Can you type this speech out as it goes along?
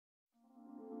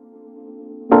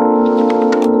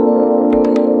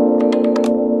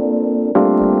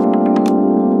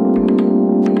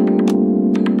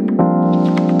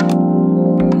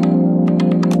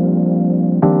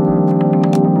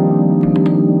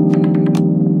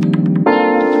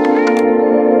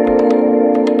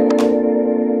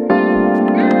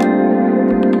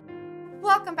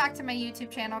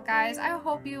channel, guys. I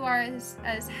hope you are as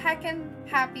heckin'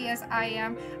 happy as I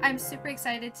am. I'm super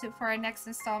excited for our next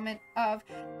installment of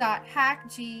 .hack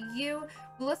GU.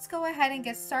 Let's go ahead and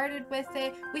get started with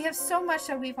it. We have so much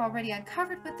that we've already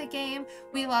uncovered with the game.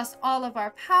 We lost all of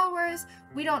our powers.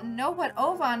 We don't know what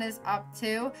Ovan is up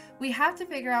to. We have to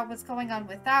figure out what's going on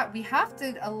with that. We have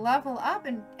to level up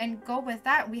and go with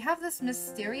that. We have this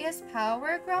mysterious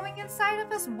power growing inside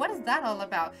of us. What is that all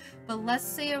about? But let's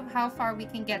see how far we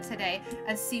can get today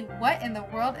and see what in the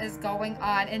world is going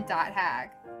on in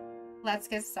 .hack. Let's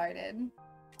get started.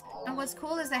 And what's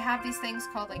cool is they have these things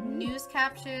called like news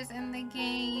captures in the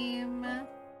game.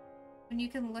 And you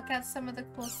can look at some of the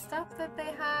cool stuff that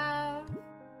they have.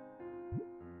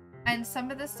 And some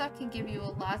of this stuff can give you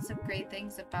lots of great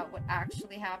things about what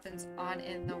actually happens on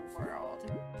in the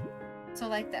world. So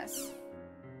like this.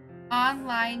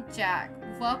 Online Jack.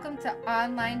 Welcome to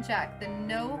Online Jack, the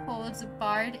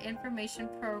no-holds-barred information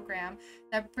program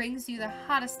that brings you the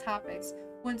hottest topics.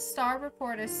 When star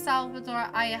reporter Salvador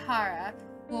Ayahara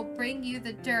will bring you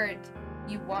the dirt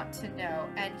you want to know.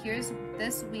 And here's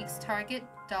this week's target,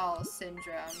 Doll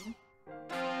Syndrome.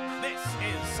 This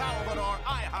is Salvador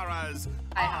Ayahara's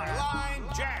Online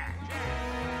Jack.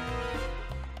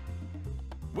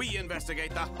 We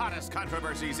investigate the hottest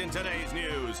controversies in today's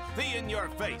news. The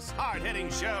in-your-face, hard-hitting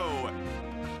show.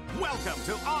 Welcome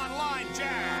to Online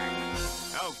Jack.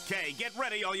 Okay, get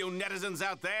ready, all you netizens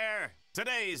out there.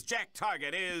 Today's Jack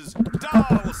target is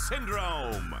Doll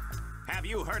Syndrome. Have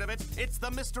you heard of it? It's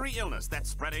the mystery illness that's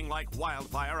spreading like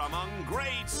wildfire among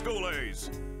grade schoolers.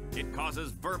 It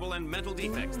causes verbal and mental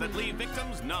defects that leave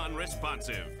victims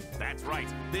non-responsive. That's right,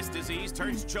 this disease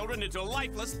turns children into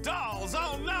lifeless dolls,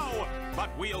 oh no!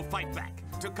 But we'll fight back.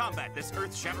 To combat this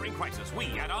earth-shattering crisis, we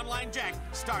at Online Jack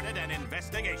started an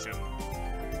investigation.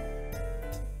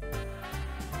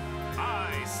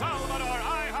 I, Salvador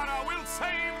Ayahara, will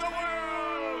save the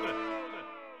world!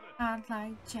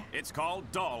 Online Jack. It's called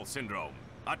Doll Syndrome,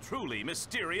 a truly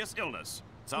mysterious illness.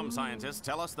 Some scientists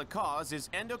tell us the cause is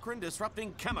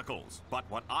endocrine-disrupting chemicals, but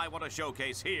what I want to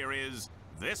showcase here is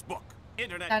this book.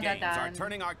 Internet games are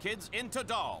turning our kids into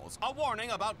dolls. A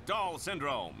warning about Doll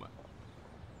Syndrome.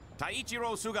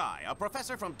 Taichiro Sugai, a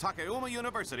professor from Takayama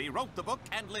University, wrote the book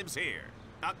and lives here.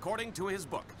 According to his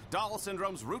book, Doll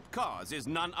Syndrome's root cause is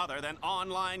none other than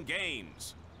online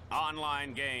games.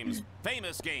 Online games.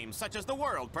 Famous games such as The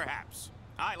World, perhaps.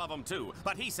 I love them too,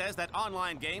 but he says that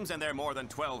online games and their more than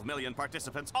 12 million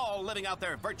participants all living out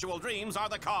their virtual dreams are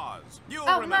the cause. You'll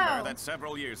remember that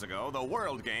several years ago, the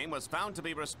World game was found to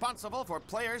be responsible for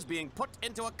players being put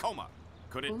into a coma.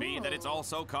 Could it be that it's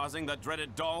also causing the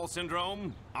dreaded Doll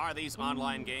Syndrome? Are these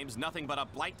online games nothing but a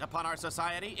blight upon our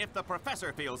society? If the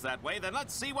professor feels that way, then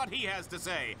let's see what he has to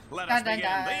say. Let us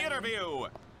begin the interview.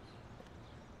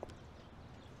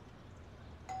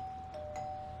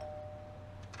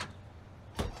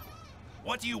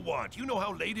 What do you want? You know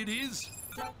how late it is?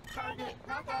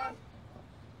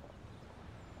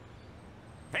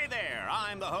 Hey there,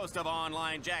 I'm the host of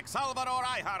Online Jack, Salvador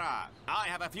Ayahara. I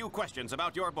have a few questions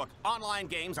about your book, Online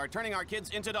Games Are Turning Our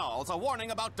Kids into Dolls, a warning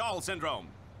about Doll Syndrome.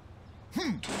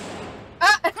 Can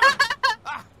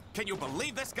you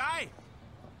believe this guy?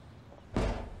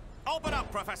 Open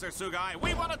up, Professor Sugai.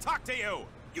 We want to talk to you.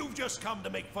 You've just come to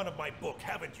make fun of my book,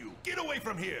 haven't you? Get away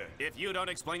from here! If you don't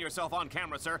explain yourself on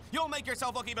camera, sir, you'll make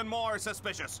yourself look even more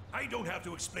suspicious. I don't have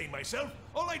to explain myself.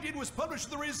 All I did was publish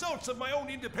the results of my own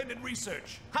independent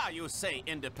research. How you say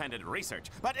independent research,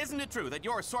 but isn't it true that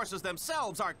your sources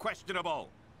themselves are questionable?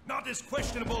 Not as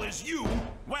questionable as you.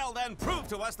 Well, then prove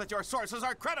to us that your sources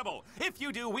are credible. If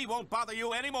you do, we won't bother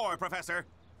you anymore, Professor.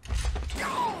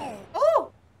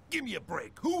 Oh! Give me a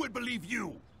break. Who would believe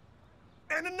you?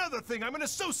 And another thing, I'm an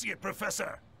associate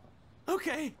professor.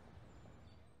 Okay.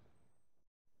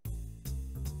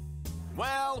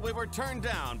 Well, we were turned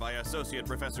down by Associate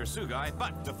Professor Sugai,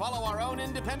 but to follow our own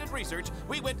independent research,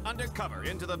 we went undercover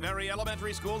into the very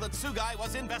elementary school that Sugai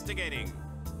was investigating.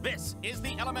 This is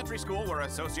the elementary school where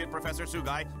Associate Professor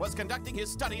Sugai was conducting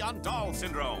his study on Doll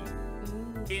Syndrome.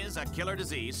 Is a killer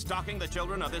disease stalking the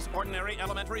children of this ordinary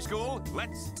elementary school?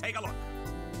 Let's take a look.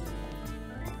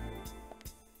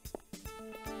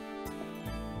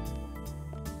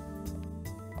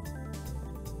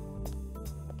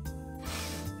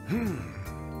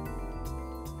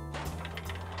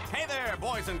 Hey there,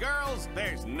 boys and girls.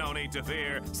 There's no need to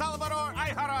fear. Salvador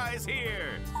Ayahara is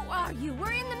here. Who are you?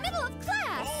 We're in the middle of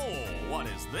class. Oh, what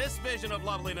is this vision of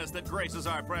loveliness that graces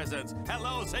our presence?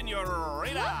 Hello,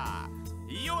 senorita.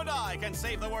 You and I can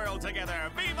save the world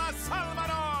together. Viva Salvador!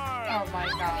 Oh my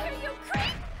God. Are you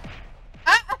crazy?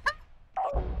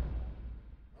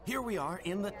 Here we are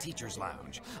in the teacher's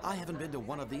lounge. I haven't been to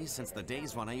one of these since the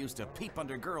days when I used to peep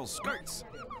under girls' skirts.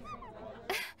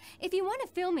 If you want to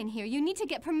film in here, you need to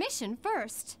get permission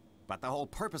first. But the whole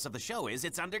purpose of the show is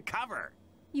it's undercover.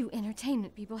 You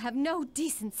entertainment people have no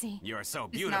decency. You're so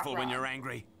beautiful when you're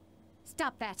angry.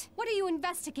 Stop that. What are you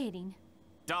investigating?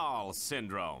 Doll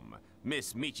syndrome.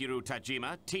 Miss Michiru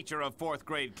Tajima, teacher of 4th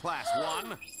grade class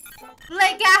 1.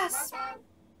 Like gasp!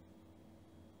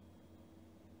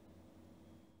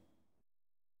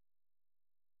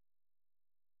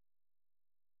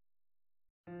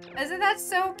 Isn't that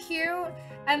so cute?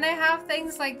 And they have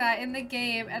things like that in the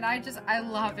game, and I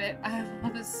love it. I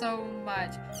love it so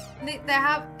much. They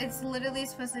have, it's literally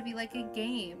supposed to be like a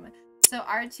game. So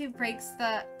R2 breaks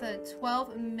the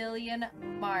 12 million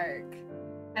mark.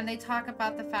 And they talk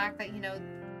about the fact that, you know,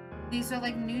 these are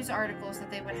like news articles that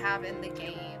they would have in the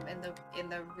game, in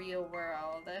the real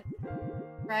world.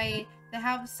 Right? They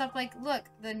have stuff like, look,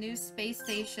 the new space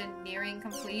station nearing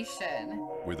completion.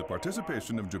 With the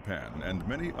participation of Japan and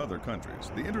many other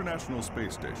countries, the International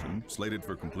Space Station, slated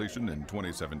for completion in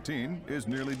 2017, is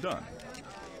nearly done.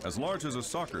 As large as a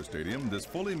soccer stadium, this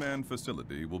fully manned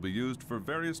facility will be used for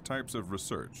various types of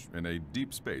research in a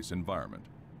deep space environment.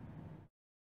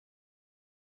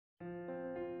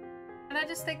 And I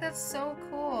just think that's so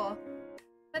cool.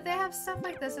 But they have stuff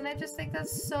like this, and I just think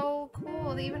that's so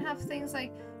cool. They even have things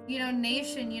like, you know,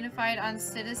 nation unified on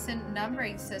citizen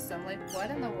numbering system. Like, what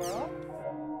in the world?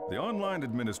 The Online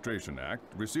Administration Act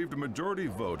received a majority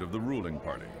vote of the ruling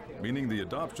party, meaning the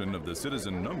adoption of the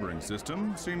citizen numbering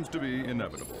system seems to be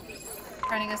inevitable.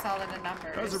 Turning us all into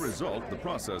numbers. As a result, the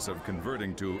process of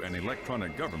converting to an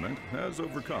electronic government has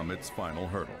overcome its final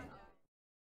hurdle.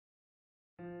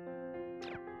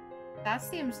 That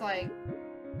seems like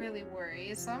really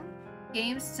worrisome.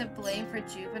 Games to blame for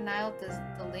juvenile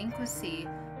delinquency.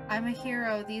 I'm a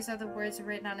hero. These are the words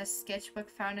written on a sketchbook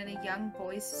found in a young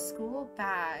boy's school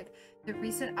bag. The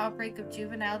recent outbreak of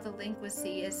juvenile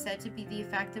delinquency is said to be the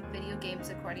effect of video games,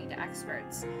 according to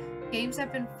experts. Games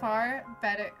have far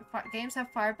better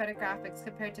graphics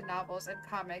compared to novels and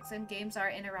comics, and games are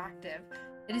interactive.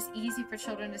 It is easy for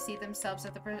children to see themselves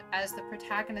as the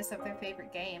protagonists of their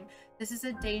favorite game. This is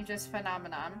a dangerous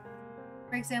phenomenon.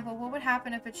 For example, what would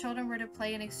happen if a child were to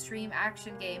play an extreme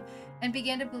action game and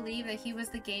began to believe that he was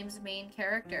the game's main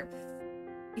character?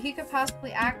 He could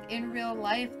possibly act in real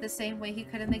life the same way he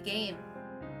could in the game.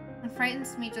 It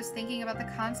frightens me just thinking about the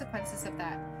consequences of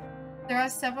that. There are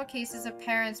several cases of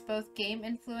parents, both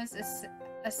game-influenced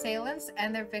assailants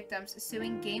and their victims,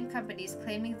 suing game companies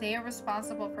claiming they are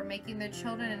responsible for making their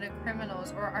children into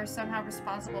criminals or are somehow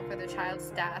responsible for their child's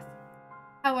death.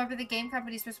 However, the game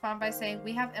companies respond by saying,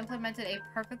 we have implemented a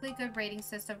perfectly good rating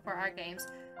system for our games,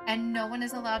 and no one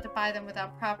is allowed to buy them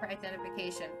without proper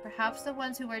identification. Perhaps the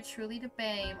ones who are truly to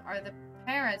blame are the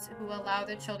parents who allow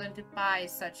their children to buy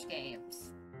such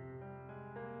games.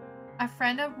 A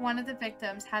friend of one of the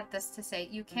victims had this to say,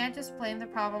 you can't just blame the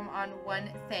problem on one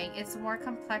thing. It's more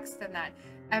complex than that.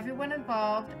 Everyone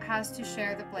involved has to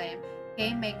share the blame.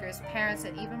 Game makers, parents,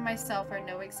 and even myself are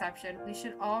no exception. We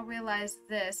should all realize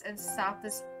this and stop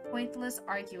this pointless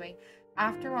arguing.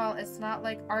 After all, it's not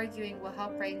like arguing will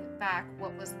help bring back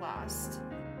what was lost.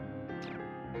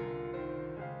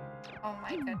 Oh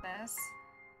my goodness.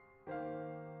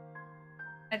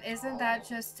 And isn't that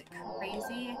just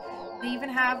crazy? They even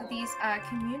have these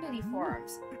community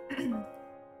forums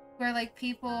where like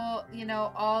people, you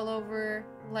know, all over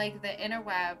like the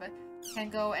interweb can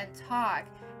go and talk.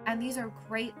 And these are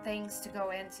great things to go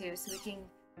into so we can,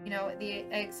 you know, the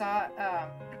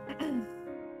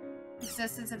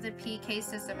existence of the PK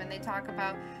system, and they talk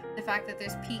about the fact that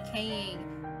there's PKing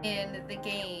in the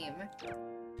game.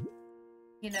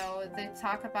 You know, they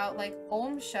talk about like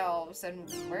ohm shells and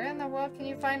where in the world can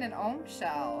you find an ohm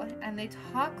shell? And they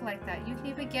talk like that. You can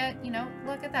even get, you know,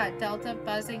 look at that, Delta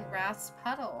Buzzing Wrath's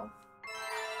Puddle.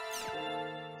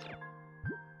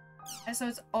 And so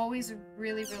it's always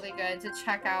really, really good to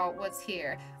check out what's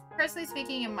here. Personally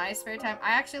speaking, in my spare time,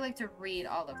 I actually like to read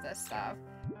all of this stuff.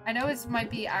 I know it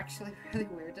might be actually really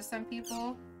weird to some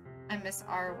people. I miss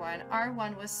R1.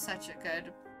 R1 was such a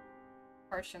good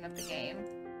portion of the game.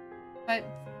 But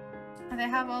they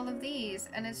have all of these,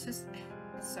 and it's just,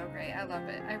 it's so great. I love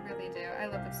it. I really do. I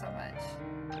love it so much.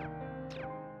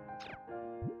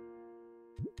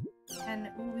 And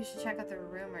ooh, we should check out the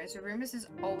rumors. The rumors is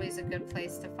always a good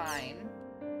place to find.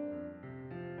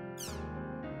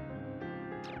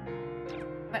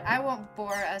 But I won't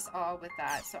bore us all with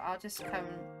that, so I'll just come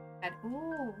and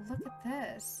ooh, look at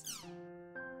this.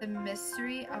 The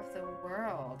mystery of the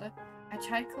world. I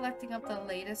tried collecting up the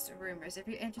latest rumors. If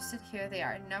you're interested, here they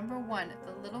are. Number 1,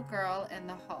 the little girl in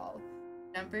the hall.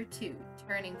 Number 2,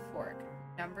 turning fork.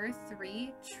 Number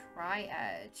 3,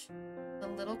 tri-edge. The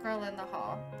little girl in the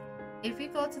hall. If you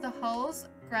go to the Hull's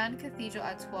Grand Cathedral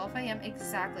at 12 a.m.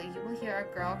 exactly, you will hear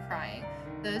a girl crying.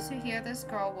 Those who hear this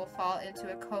girl will fall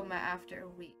into a coma after a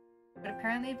week. But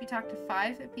apparently if you talk to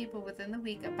 5 people within the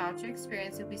week about your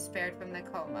experience, you'll be spared from the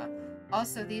coma.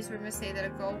 Also, these rumors say that a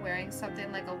girl wearing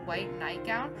something like a white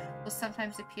nightgown will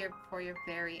sometimes appear before your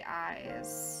very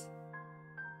eyes.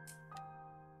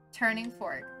 Turning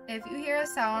fork. If you hear a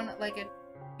sound like a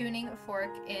tuning fork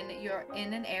in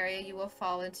an area, you will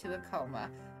fall into a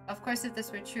coma. Of course, if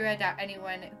this were true, I doubt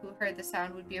anyone who heard the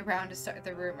sound would be around to start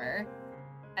the rumor.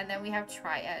 And then we have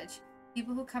tri-edge.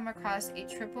 People who come across a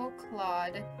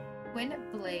triple-clawed twin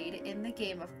blade in the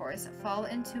game, of course, fall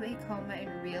into a coma in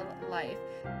real life.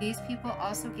 These people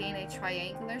also gain a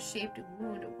triangular-shaped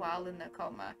wound while in the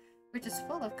coma, which is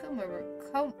full of coma.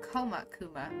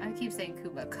 I keep saying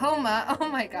coma. Oh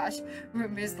my gosh,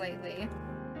 rumors lately.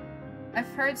 I've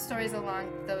heard stories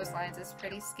along those lines. It's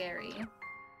pretty scary.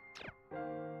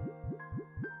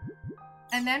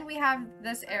 And then we have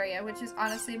this area, which is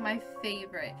honestly my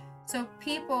favorite. So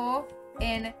people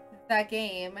in the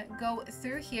game go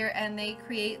through here and they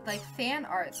create like fan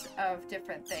arts of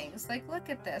different things. Like, look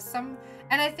at this. And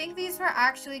I think these were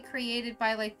actually created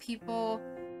by like people,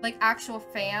 like actual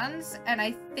fans. And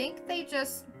I think they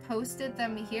just posted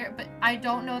them here, but I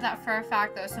don't know that for a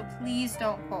fact though. So please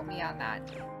don't quote me on that.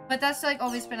 But that's like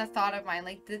always been a thought of mine.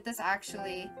 Like, did this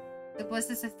actually, was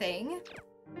this a thing?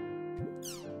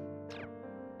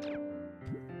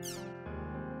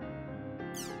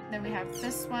 Then we have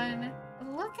this one.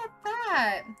 Look at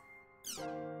that!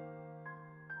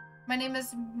 My name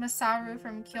is Masaru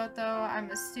from Kyoto.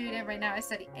 I'm a student. Right now I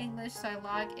study English, so I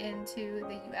log into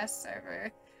the US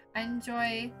server. I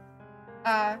enjoy,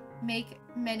 make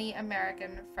many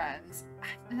American friends.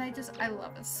 And I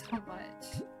love it so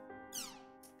much.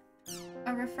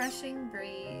 A refreshing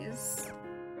breeze.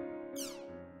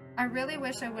 I really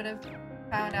wish I would have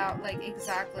found out, like,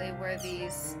 exactly where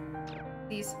these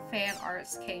fan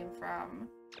arts came from.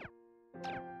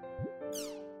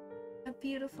 A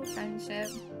beautiful friendship.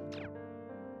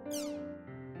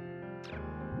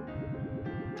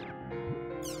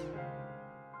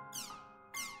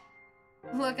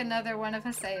 Look, another one of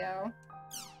Haseo.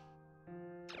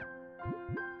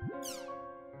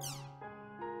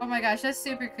 Oh my gosh, that's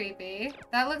super creepy.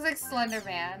 That looks like Slender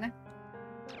Man.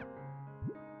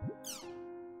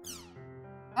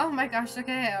 Oh my gosh, look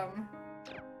at him.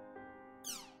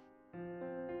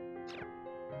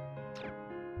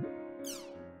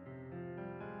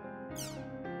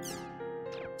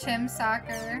 Chim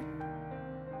Soccer.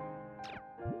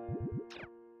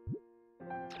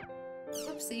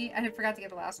 Oopsie, I forgot to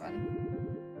get the last one.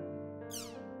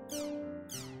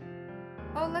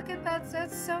 Oh, look at that.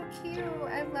 That's so cute.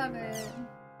 I love it.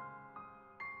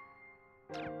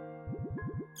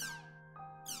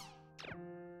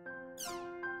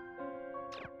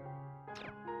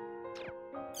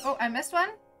 Oh, I missed one?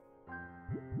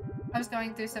 I was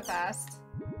going through so fast.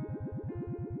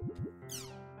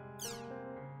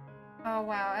 Oh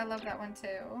wow, I love that one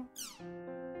too.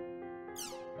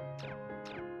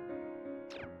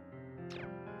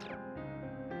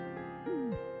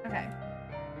 Okay.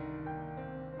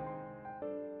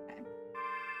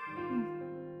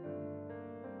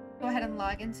 Go ahead and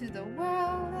log into the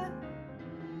world.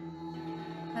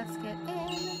 Let's get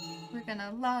in. We're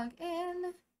gonna log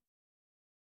in.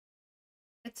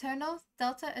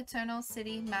 Delta Eternal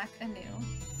City Mac anew.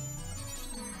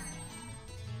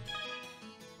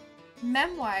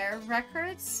 Memoir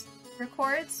records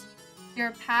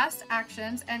your past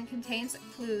actions and contains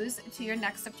clues to your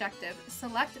next objective.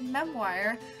 Select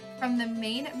Memoir from the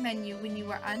main menu when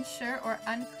you are unsure or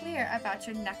unclear about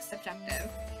your next objective.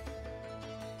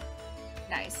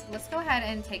 Nice. Let's go ahead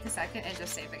and take a second and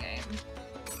just save the game.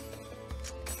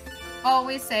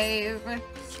 Always save.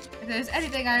 If there's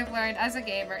anything I've learned as a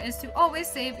gamer, is to always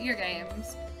save your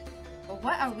games. But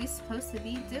what are we supposed to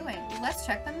be doing? Let's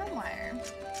check the memoir.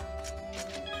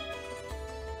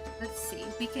 Let's see.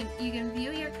 You can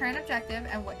view your current objective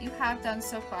and what you have done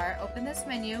so far. Open this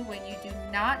menu when you do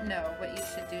not know what you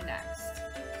should do next.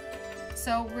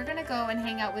 So we're gonna go and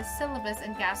hang out with Syllabus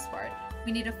and Gaspard.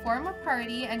 We need to form a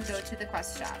party and go to the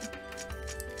quest shop.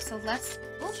 So let's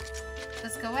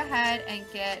go ahead and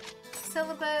get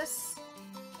Syllabus.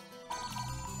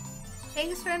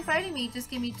 Thanks for inviting me. Just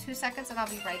give me 2 seconds and I'll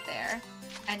be right there.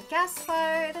 And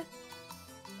Gaspard.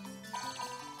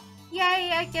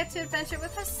 Yay, I get to adventure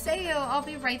with Haseo. I'll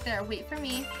be right there. Wait for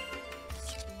me.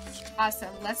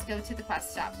 Awesome. Let's go to the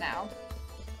quest shop now.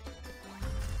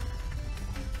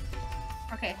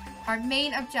 Okay, our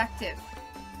main objective.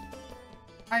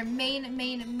 Our main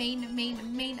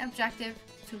objective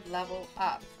to level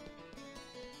up.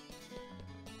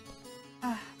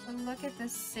 But look at the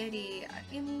city. I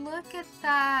mean, look at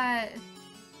that.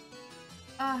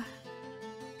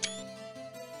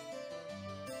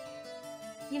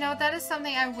 You know, that is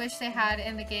something I wish they had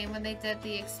in the game when they did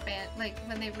the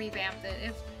when they revamped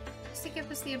it. Just to give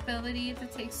us the ability to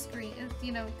take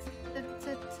you know,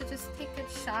 to just take good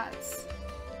shots.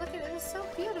 Look at it, it's so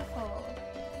beautiful.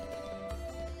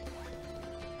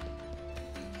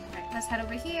 Alright, let's head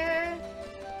over here.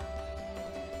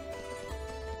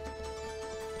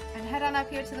 And head on up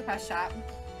here to the quest shop.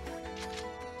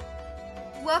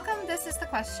 Welcome, this is the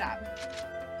quest shop.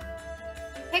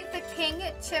 Pick the King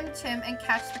Chim Chim and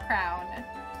catch the crown.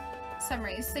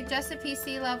 Summary. Suggested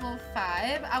PC level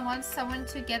 5. I want someone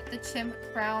to get the Chim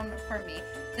crown for me.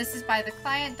 This is by the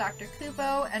client, Dr.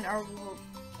 Kubo, and our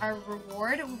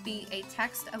reward will be a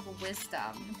text of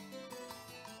wisdom.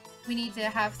 We need to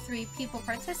have 3 people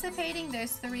participating.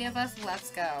 There's 3 of us.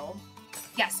 Let's go.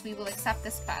 Yes, we will accept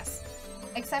this quest.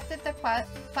 Accepted the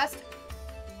quest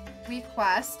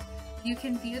request. You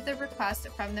can view the request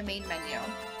from the main menu.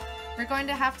 We're going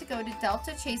to have to go to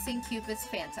Delta chasing Cupid's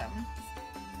Phantom.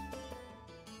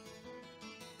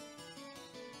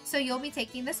 So you'll be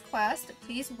taking this quest.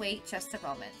 Please wait just a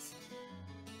moment.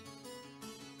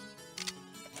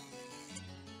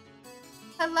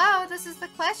 Hello, this is the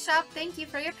quest shop. Thank you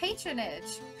for your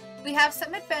patronage. We have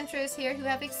some adventurers here who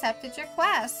have accepted your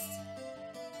quest.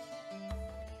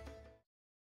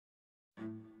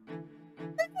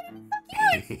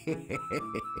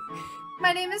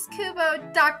 My name is Kubo,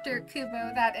 Dr.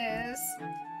 Kubo, that is.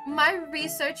 My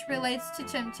research relates to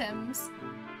Chim Chims.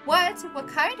 What? What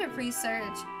kind of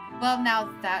research? Well, now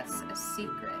that's a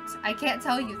secret. I can't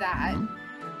tell you that.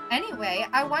 Anyway,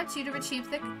 I want you to retrieve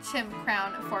the Chim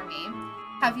crown for me.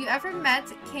 Have you ever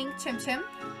met King Chim Chim?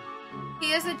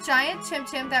 He is a giant Chim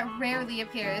Chim that rarely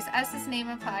appears. As his name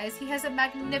implies, he has a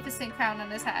magnificent crown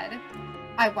on his head.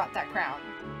 I want that crown.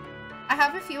 I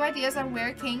have a few ideas on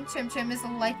where King Chim Chim is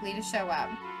likely to show up.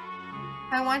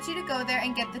 I want you to go there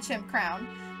and get the Chim crown.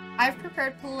 I've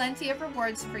prepared plenty of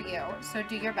rewards for you, so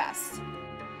do your best.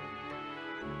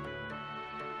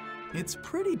 It's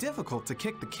pretty difficult to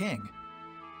kick the king.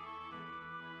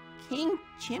 King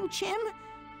Chim Chim?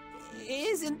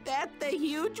 Isn't that the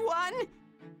huge one?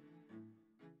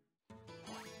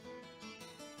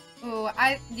 Ooh,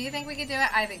 do you think we could do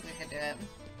it? I think we could do it.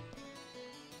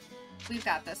 We've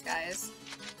got this, guys.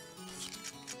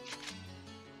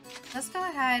 Let's go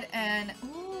ahead and...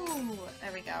 Ooh,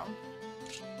 there we go.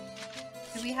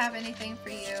 Do we have anything for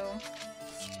you?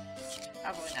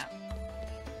 Probably not.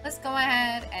 Let's go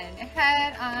ahead and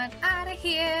head on out of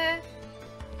here.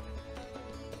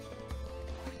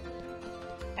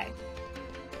 Okay.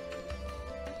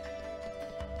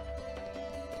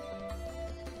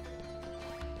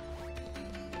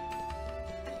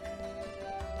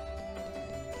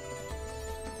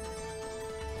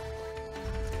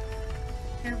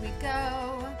 Here we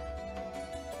go.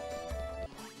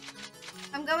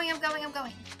 I'm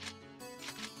going.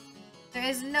 There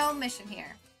is no mission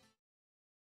here.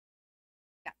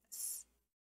 Got this.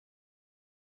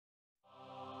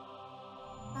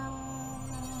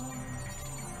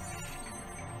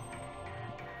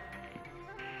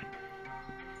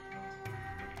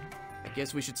 I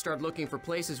guess we should start looking for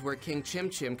places where King Chim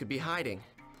Chim could be hiding.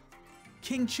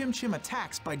 King Chim Chim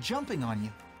attacks by jumping on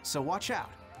you, so watch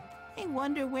out. I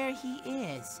wonder where he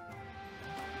is.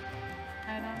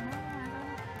 I don't know.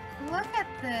 Look at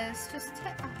this. Just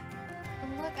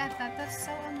look at that. That's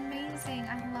so amazing.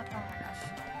 I love. Oh my gosh.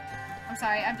 I'm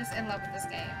sorry. I'm just in love with this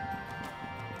game.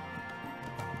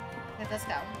 Okay, let's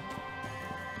go.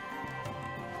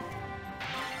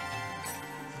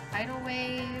 Tidal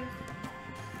wave.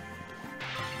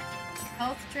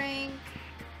 Health drink.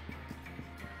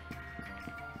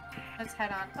 Let's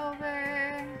head on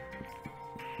over.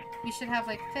 We should have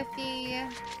like 50,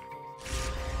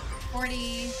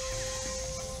 40.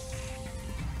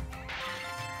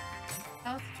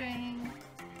 Health drink.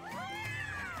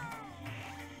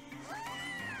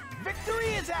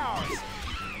 Victory is ours!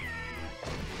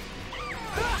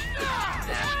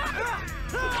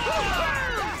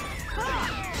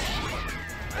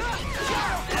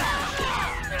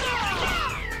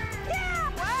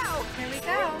 Wow! Here we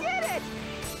go. We did it!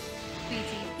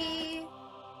 BGP.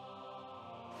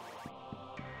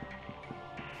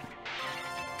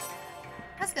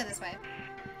 Let's go this way.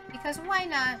 Because why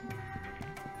not?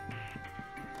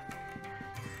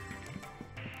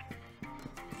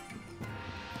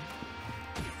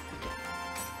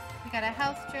 We got a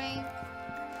health drink.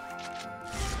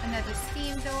 Another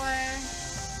steam door.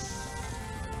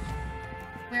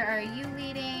 Where are you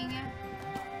leading?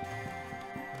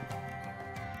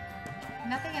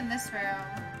 Nothing in this room.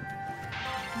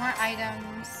 More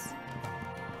items.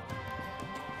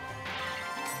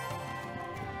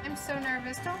 I'm so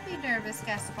nervous. Don't be nervous,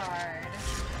 Gaspard.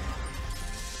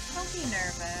 Don't be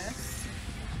nervous.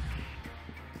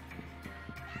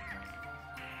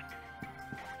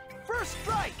 First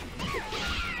strike!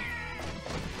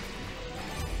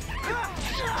 I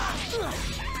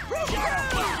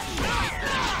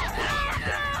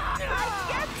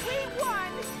guess we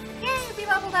won! Yay, we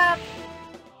leveled up!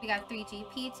 We got 3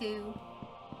 GP too.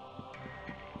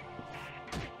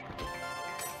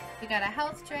 We got a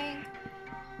health drink.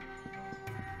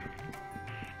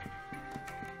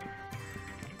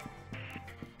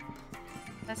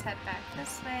 Let's head back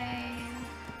this way.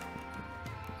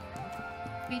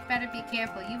 We better be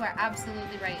careful. You are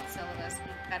absolutely right, Syllabus.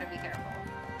 We better be careful.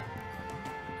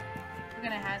 We're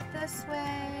gonna head this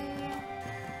way.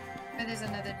 Where there's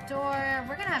another door.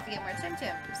 We're gonna have to get more Chim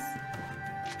Chims.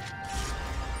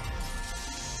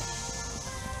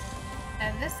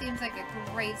 And this seems like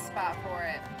a great spot for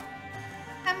it.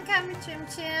 Come, Chim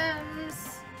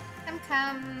Chims.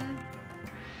 Come.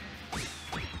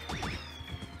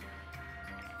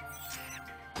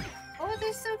 Oh,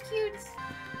 they're so cute.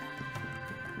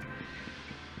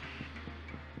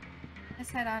 Let's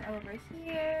head on over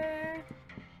here.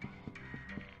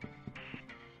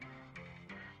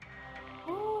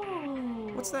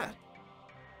 Ooh. What's that?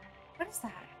 What is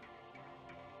that?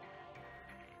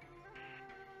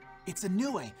 It's a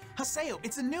Niue. Haseo,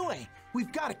 it's a Niue.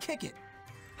 We've got to kick it.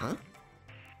 Huh?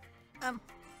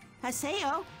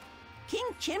 Haseo, King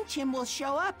Chim Chim will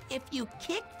show up if you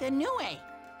kick the Niue.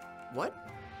 What?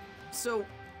 So,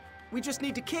 we just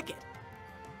need to kick it.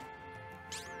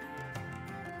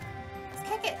 Let's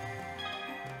kick it.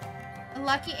 A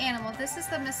lucky animal. This is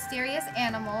the mysterious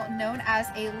animal known as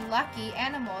a lucky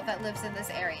animal that lives in this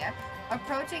area.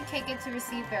 Approach and kick it to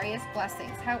receive various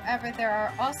blessings. However, there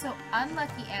are also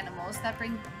unlucky animals that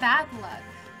bring bad luck.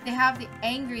 They have the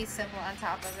angry symbol on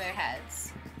top of their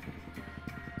heads.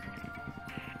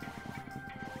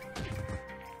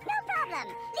 No problem.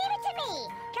 Leave it to me.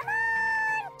 Come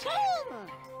on,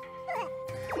 King.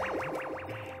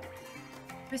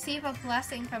 Receive a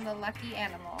blessing from the lucky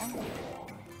animal.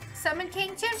 Summon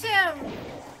King Chim Chim!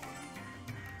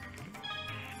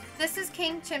 This is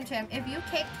King Chim Chim. If you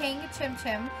kick King Chim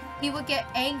Chim, he will get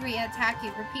angry and attack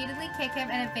you. Repeatedly kick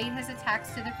him and evade his attacks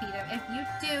to defeat him. If you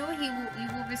do, you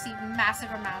will receive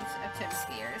massive amounts of Chim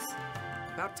Spheres.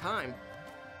 About time.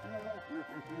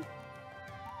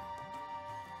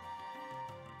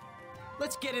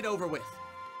 Let's get it over with.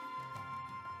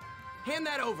 Hand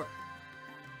that over.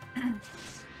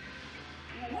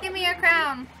 Give me your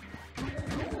crown.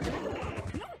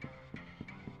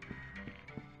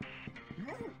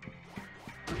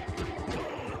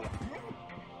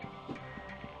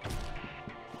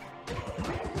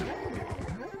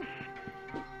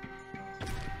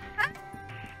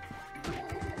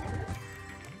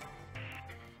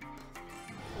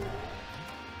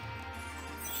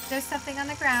 There's something on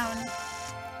the ground.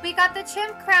 We got the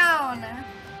chimp crown.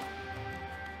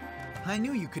 I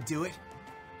knew you could do it.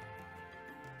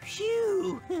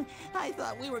 Phew! I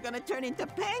thought we were gonna turn into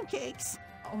pancakes.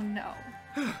 Oh no.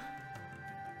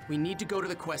 We need to go to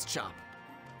the quest shop.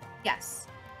 Yes.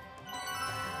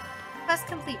 Quest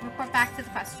complete. Report back to the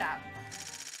quest shop.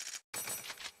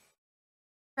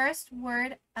 First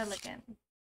word, elegant.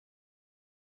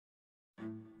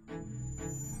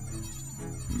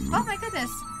 Oh my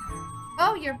goodness.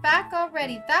 Oh, you're back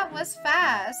already. That was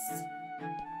fast.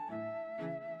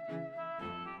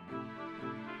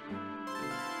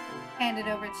 Handed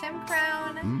over Chim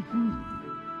Crown.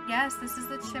 Mm-hmm. Yes, this is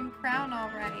the Chim Crown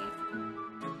already.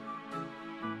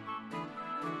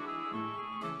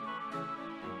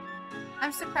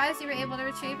 I'm surprised you were able to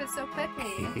retrieve it so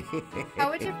quickly.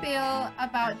 How would you feel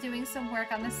about doing some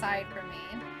work on the side for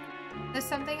me? There's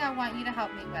something I want you to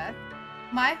help me with.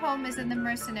 My home is in the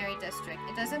Mercenary District.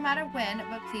 It doesn't matter when,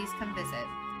 but please come visit.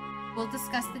 We'll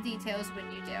discuss the details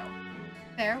when you do.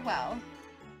 Farewell.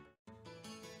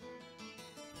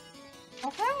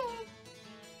 Okay.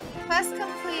 Quest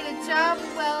completed. Job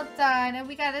well done. And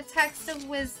we got a text of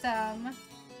wisdom.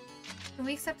 Can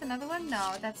we accept another one?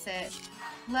 No, that's it.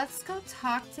 Let's go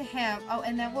talk to him. Oh,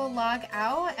 and then we'll log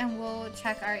out and we'll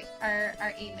check our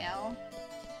email.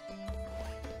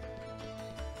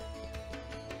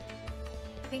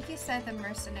 I think you said the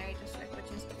Mercenary District, which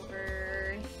is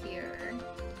over here.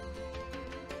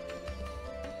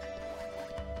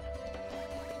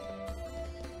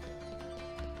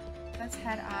 let's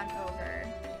head on over.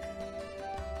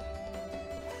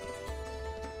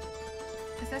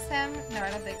 Is this him? No,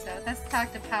 I don't think so. Let's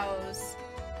talk to Powell's.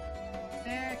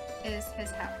 Where is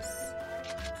his house?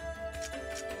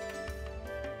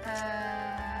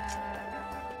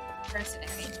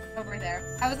 Mercenary. Over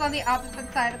there. I was on the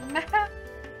opposite side of the map.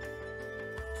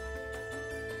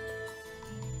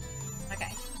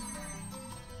 Okay.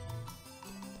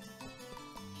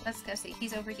 Let's go see.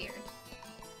 He's over here.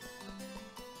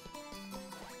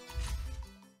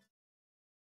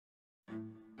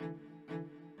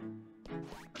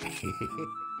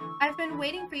 I've been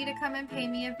waiting for you to come and pay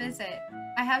me a visit.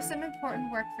 I have some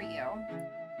important work for you.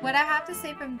 What I have to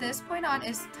say from this point on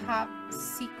is top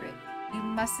secret. You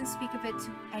mustn't speak of it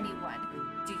to anyone.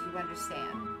 Do you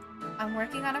understand? I'm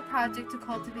working on a project to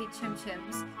cultivate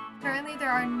chim-chims. Currently,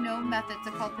 there are no methods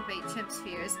to cultivate chim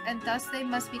spheres, and thus they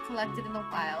must be collected in the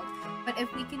wild. But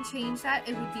if we can change that,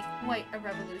 it would be quite a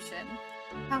revolution.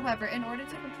 However, in order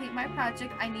to complete my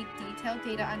project, I need detailed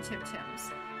data on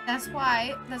chim-chims. That's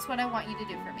what I want you to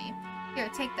do for me. Here,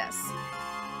 take this.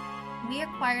 We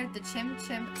acquired the Chim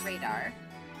Chim Radar.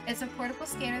 It's a portable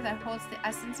scanner that holds the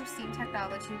essence of steam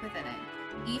technology within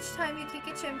it. Each time you kick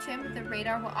a Chim Chim, the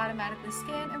radar will automatically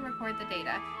scan and record the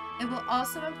data. It will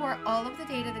also import all of the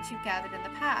data that you've gathered in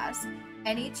the past.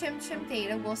 Any Chim Chim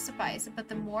data will suffice, but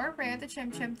the more rare the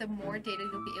Chim Chim, the more data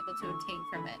you'll be able to obtain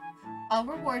from it. I'll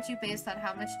reward you based on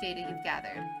how much data you've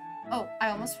gathered. Oh, I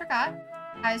almost forgot.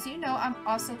 As you know, I'm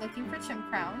also looking for Chim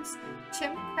Crowns.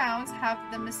 Chim Crowns have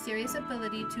the mysterious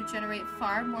ability to generate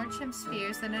far more Chim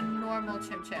Spheres than a normal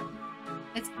Chim Chim.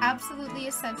 It's absolutely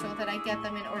essential that I get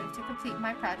them in order to complete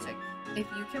my project. If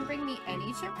you can bring me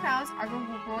any Chim Crowns, I will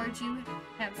reward you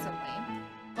handsomely.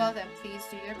 Well then, please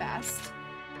do your best.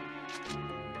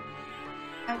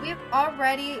 And we've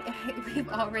already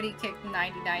kicked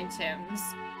 99 Chims.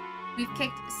 We've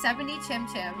kicked 70 Chim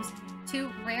Chims,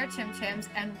 2 rare Chim Chims,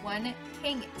 and 1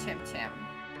 king Chim Chim.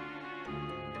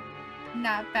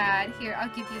 Not bad. Here, I'll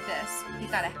give you this. We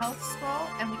got a health scroll,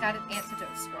 and we got an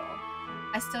antidote scroll.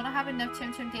 I still don't have enough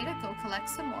Chim Chim data. Go collect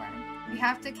some more. We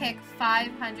have to kick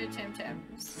 500 Chim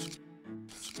Chims.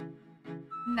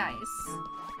 Nice.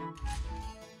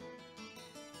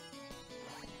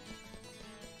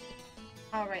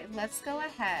 Alright, let's go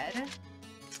ahead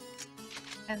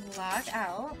and log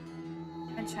out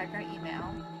and check our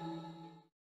email.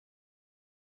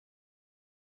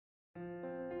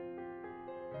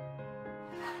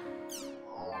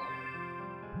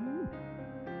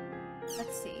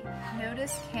 Let's see.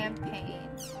 Notice campaign.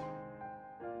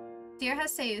 Dear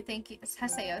Haseo,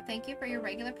 thank you for your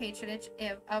regular patronage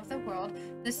of the world.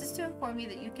 This is to inform you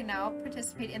that you can now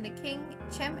participate in the King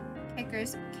Chim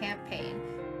Kickers campaign.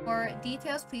 For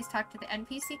details, please talk to the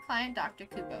NPC client, Dr.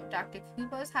 Kubo. Dr.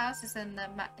 Kubo's house is in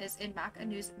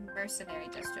Makanu's Mercenary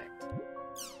District.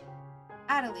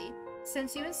 Adelie,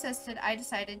 since you insisted, I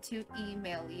decided to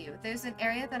email you. There's an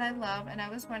area that I love, and I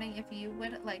was wondering if you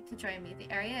would like to join me.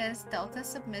 The area is Delta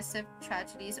Submissive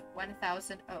Tragedies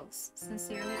 1000 Oaks.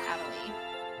 Sincerely, Adelie.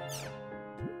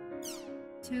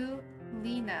 To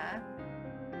Lena.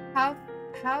 How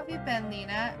have you been,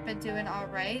 Lena? Been doing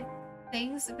alright?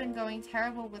 Things have been going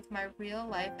terrible with my real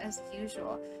life as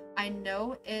usual. I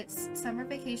know it's summer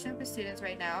vacation for students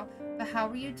right now, but how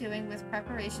are you doing with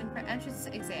preparation for entrance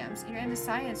exams? You're into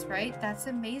science, right? That's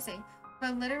amazing. For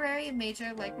a literary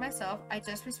major like myself, I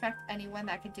just respect anyone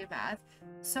that can do math.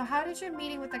 So how did your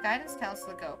meeting with the guidance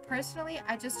counselor go? Personally,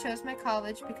 I just chose my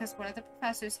college because one of the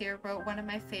professors here wrote one of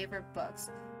my favorite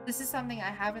books. This is something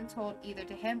I haven't told either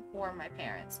to him or my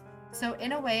parents. So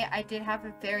in a way, I did have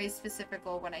a very specific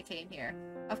goal when I came here.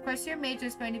 Of course, your major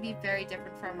is going to be very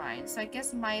different from mine, so I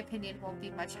guess my opinion won't be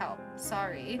much help.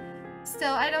 Sorry.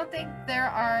 Still, I don't think there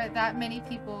are that many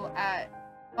people at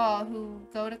all who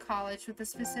go to college with a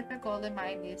specific goal in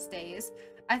mind these days.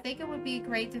 I think it would be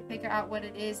great to figure out what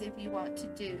it is you want to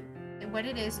do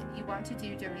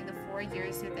during the 4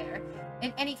 years you're there.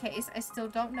 In any case, I still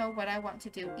don't know what I want to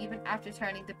do even after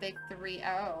turning the big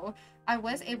 3-0. I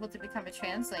was able to become a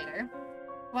translator.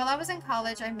 While I was in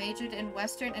college, I majored in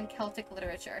Western and Celtic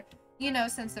literature. You know,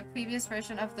 since the previous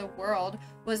version of the world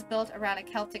was built around a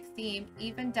Celtic theme,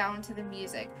 even down to the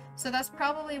music. So that's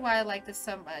probably why I liked it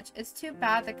so much. It's too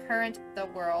bad the current The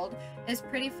World is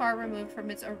pretty far removed from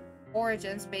its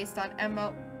origins based on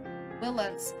Emma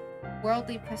Willant's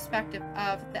worldly perspective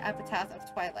of the epitaph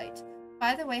of Twilight.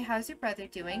 By the way, how's your brother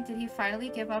doing? Did he finally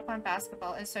give up on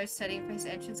basketball and start studying for his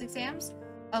entrance exams?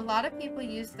 A lot of people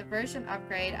use the version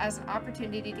upgrade as an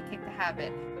opportunity to kick the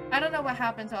habit. I don't know what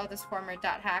happened to all those former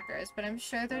hackers, but I'm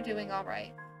sure they're doing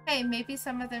alright. Hey, maybe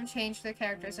some of them changed their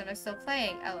characters and are still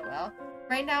playing, lol.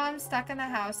 Right now I'm stuck in the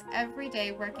house every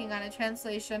day working on a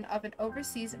translation of an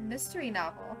overseas mystery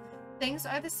novel. Things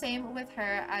are the same with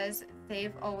her as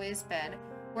they've always been.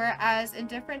 We're as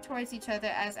indifferent towards each other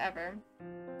as ever.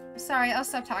 Sorry, I'll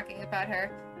stop talking about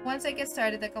her. Once I get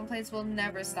started, the complaints will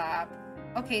never stop.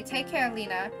 Okay, take care,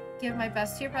 Lena. Give my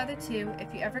best to your brother too.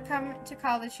 If you ever come to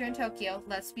college here in Tokyo,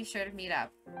 let's be sure to meet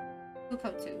up.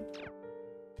 Fukotu.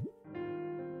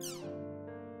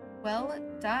 Well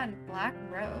done, Black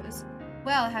Rose.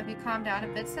 Well, have you calmed down a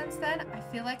bit since then? I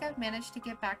feel like I've managed to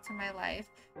get back to my life.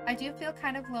 I do feel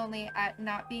kind of lonely at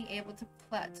not being able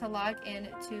to log in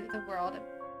to the world,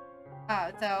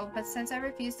 though, but since I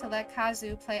refuse to let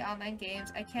Kazu play online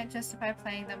games, I can't justify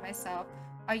playing them myself.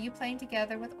 Are you playing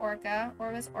together with Orca,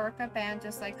 or was Orca banned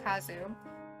just like Kazu?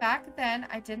 Back then,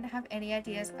 I didn't have any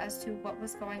ideas as to what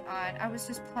was going on. I was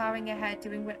just plowing ahead,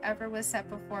 doing whatever was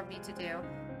set before me to do.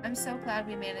 I'm so glad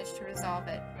we managed to resolve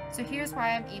it. So here's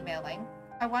why I'm emailing.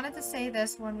 I wanted to say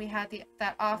this when we had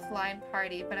that offline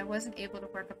party, but I wasn't able to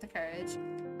work up the courage.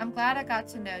 I'm glad I got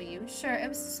to know you. Sure, it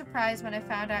was a surprise when I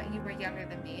found out you were younger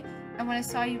than me, and when I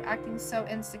saw you acting so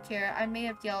insecure, I may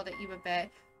have yelled at you a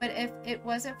bit, but if it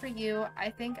wasn't for you,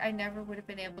 I think I never would have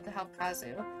been able to help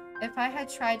Kazu. If I had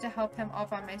tried to help him all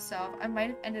by myself, I might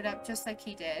have ended up just like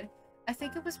he did. I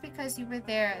think it was because you were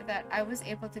there that I was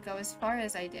able to go as far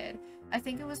as I did. I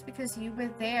think it was because you were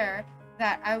there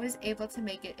that I was able to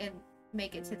make it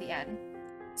to the end.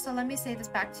 So let me say this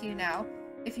back to you now.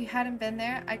 If you hadn't been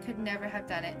there, I could never have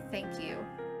done it. Thank you.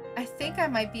 I think I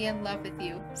might be in love with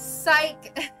you.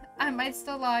 Psych! I might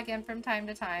still log in from time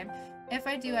to time. If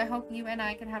I do, I hope you and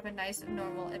I can have a nice,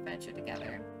 normal adventure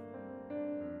together.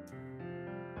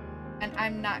 And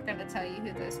I'm not gonna tell you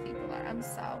who those people are. I'm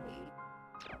sorry.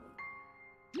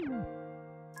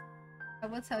 I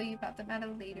will tell you about them at a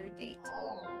later date.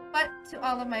 But to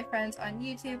all of my friends on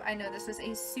YouTube, I know this was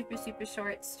a super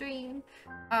short stream,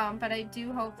 but I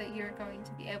do hope that you're going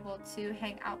to be able to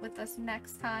hang out with us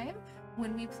next time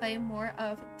when we play more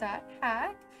of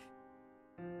 .hack.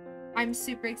 I'm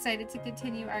super excited to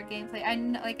continue our gameplay.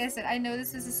 Like I said, I know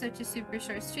this is such a super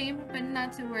short stream, but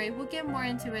not to worry. We'll get more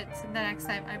into it the next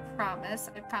time. I promise.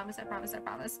 I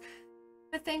promise.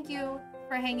 But thank you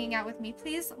for hanging out with me.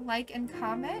 Please like and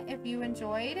comment if you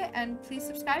enjoyed, and please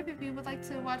subscribe if you would like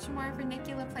to watch more of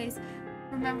Renicula Plays.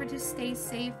 Remember to stay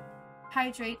safe,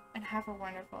 hydrate, and have a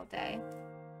wonderful day.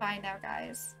 Bye now,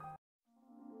 guys.